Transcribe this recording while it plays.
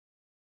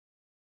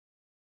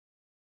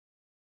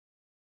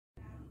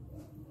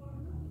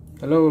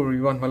Hello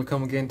everyone,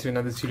 welcome again to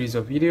another series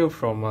of video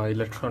from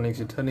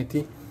Electronics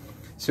Eternity.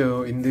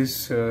 So in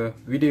this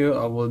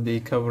video I will be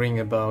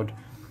covering about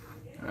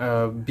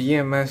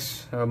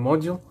BMS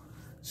module.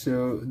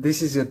 So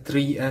this is a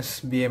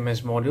 3S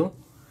BMS module,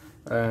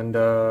 and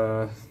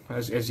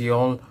as you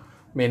all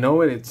may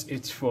know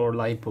it's for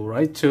lipo,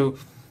 right? So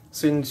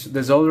since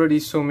there's already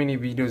so many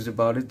videos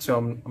about it, so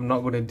I'm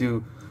not going to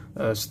do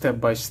a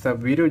step-by-step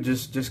video,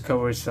 just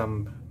cover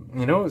some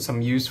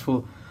some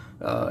useful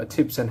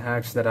tips and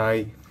hacks that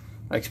I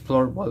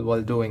explored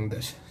while doing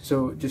this.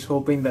 So just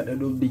hoping that it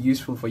will be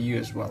useful for you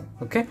as well.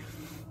 Okay,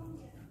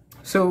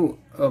 so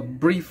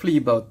briefly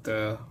about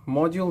the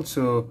module.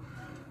 So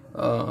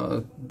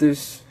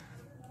this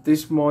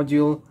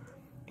module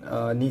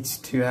needs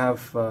to have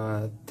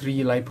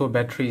 3 LiPo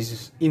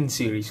batteries in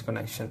series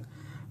connection,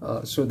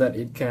 so that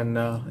it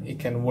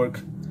can work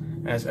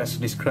as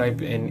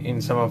described in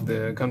some of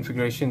the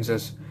configurations.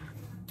 As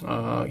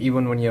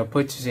even when you're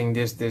purchasing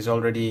this, there's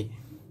already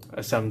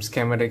some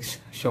schematics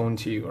shown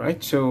to you,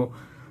 right? So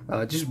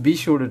just be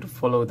sure to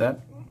follow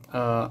that.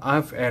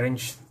 I've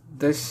arranged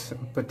this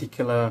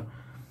particular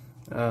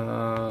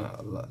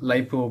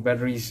LiPo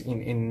batteries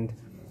in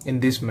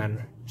this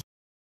manner.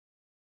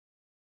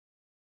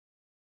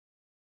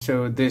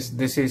 So this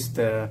is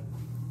the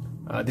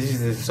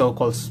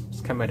so-called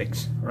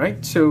schematics,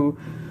 right? So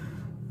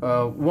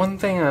one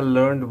thing I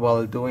learned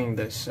while doing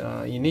this,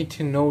 you need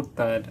to note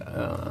that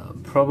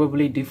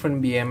probably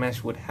different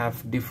BMS would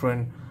have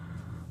different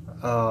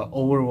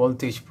over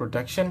voltage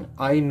protection.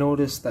 I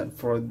noticed that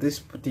for this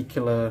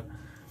particular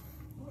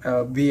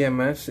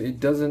BMS, it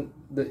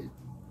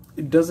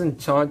doesn't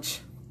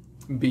charge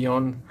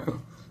beyond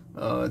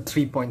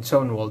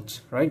 3.7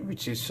 volts, right?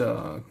 Which is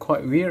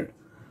quite weird.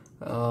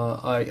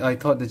 I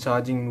thought the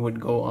charging would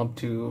go up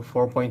to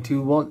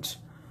 4.2 volts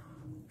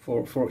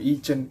for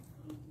each and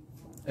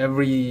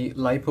every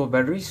LiPo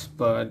batteries,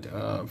 but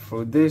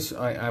for this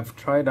I've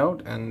tried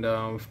out and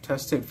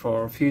tested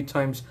for a few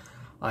times.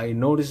 I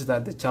noticed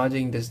that the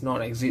charging does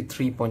not exceed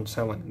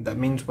 3.7. That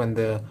means when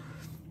the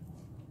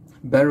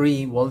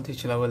battery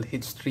voltage level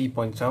hits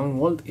 3.7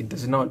 volt, it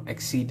does not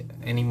exceed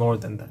any more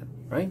than that,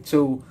 right?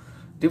 So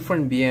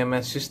different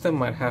BMS system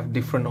might have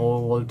different over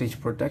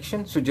voltage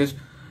protection. So just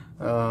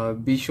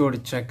be sure to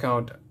check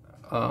out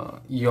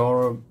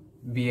your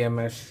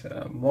BMS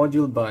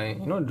module by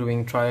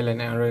doing trial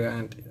and error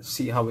and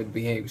see how it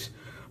behaves,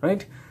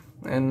 right?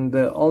 And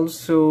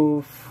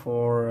also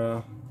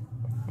for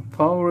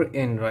power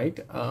in,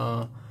 right,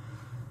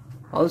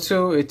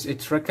 also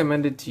it's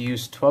recommended to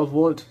use 12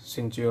 volt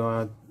since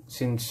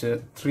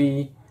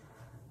three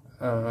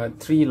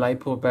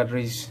LiPo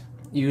batteries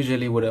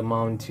usually would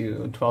amount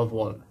to 12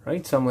 volt,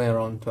 right? Somewhere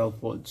around 12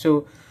 volt.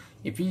 So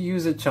if you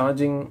use a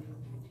charging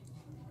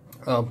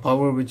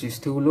power which is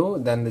too low,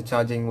 then the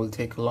charging will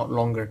take a lot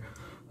longer.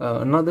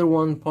 Another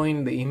one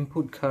point, the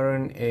input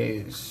current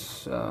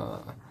is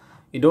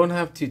you don't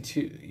have to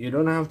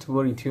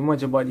worry too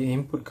much about your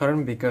input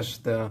current, because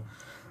the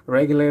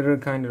regulator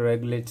kind of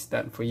regulates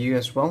that for you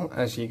as well.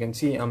 As you can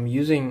see, I'm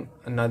using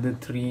another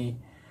three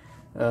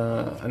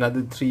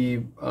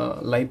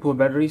LiPo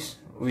batteries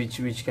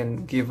which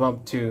can give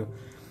up to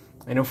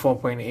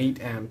 4.8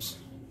 amps,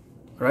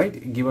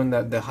 right, given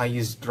that the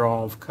highest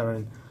draw of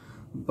current,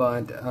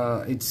 but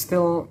it's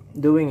still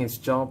doing its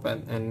job,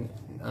 and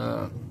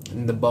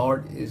the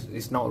board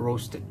is not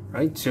roasted,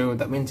 right? So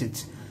that means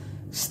it's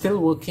still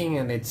working,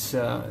 and it's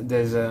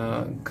there's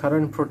a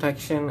current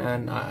protection,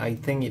 and I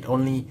think it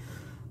only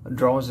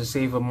draws a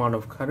safe amount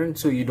of current,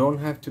 so you don't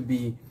have to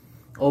be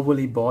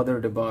overly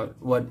bothered about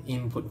what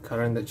input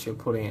current that you're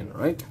putting in,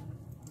 right?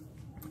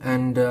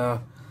 And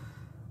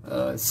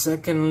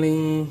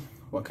secondly,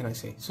 what can I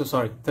say?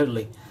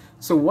 Thirdly,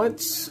 so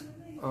what's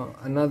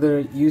another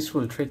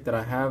useful trick that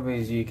I have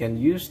is you can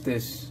use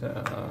this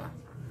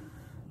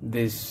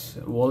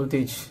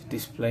voltage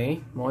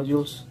display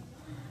modules,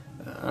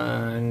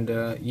 and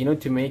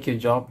to make your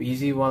job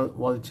easy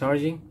while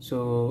charging.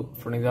 So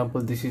for example,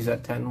 this is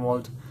at 10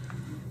 volt,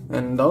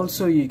 and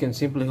also you can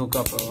simply hook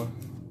up a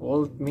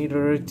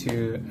voltmeter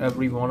to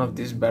every one of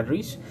these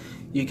batteries.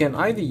 You can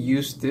either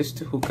use this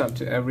to hook up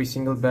to every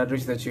single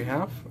batteries that you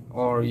have,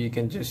 or you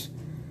can just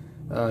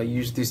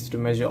use this to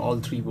measure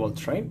all 3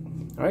 volts, right?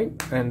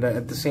 And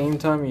at the same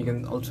time, you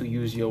can also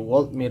use your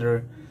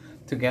voltmeter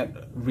to get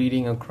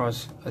reading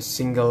across a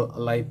single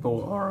LiPo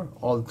or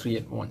all 3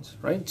 at once,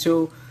 right?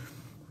 So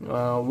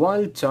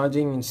while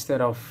charging, instead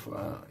of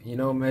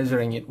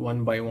measuring it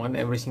one by one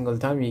every single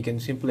time, you can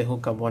simply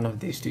hook up one of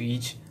these to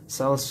each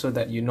cell, so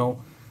that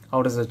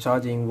how does the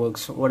charging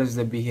works, what is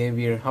the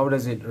behavior, how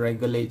does it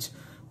regulate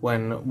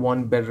when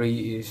one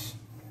battery's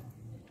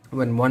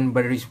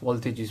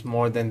voltage is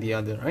more than the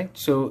other, right?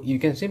 So you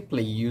can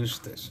simply use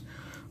this,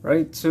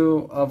 right?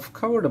 So I've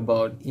covered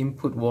about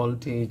input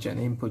voltage and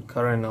input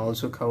current. I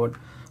also covered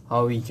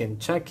how you can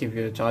check if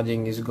your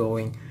charging is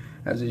going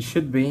as it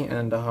should be,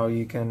 and how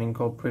you can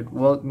incorporate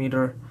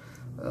voltmeter.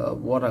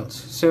 What else?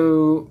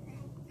 So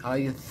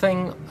I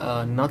think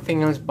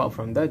nothing else apart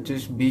from that.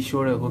 Just be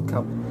sure to hook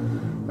up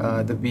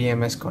the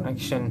BMS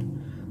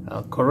connection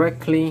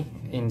correctly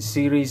in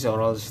series,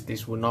 or else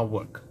this would not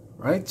work,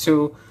 right?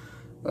 So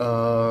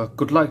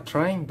good luck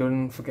trying.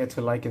 Don't forget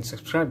to like and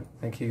subscribe.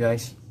 Thank you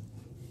guys.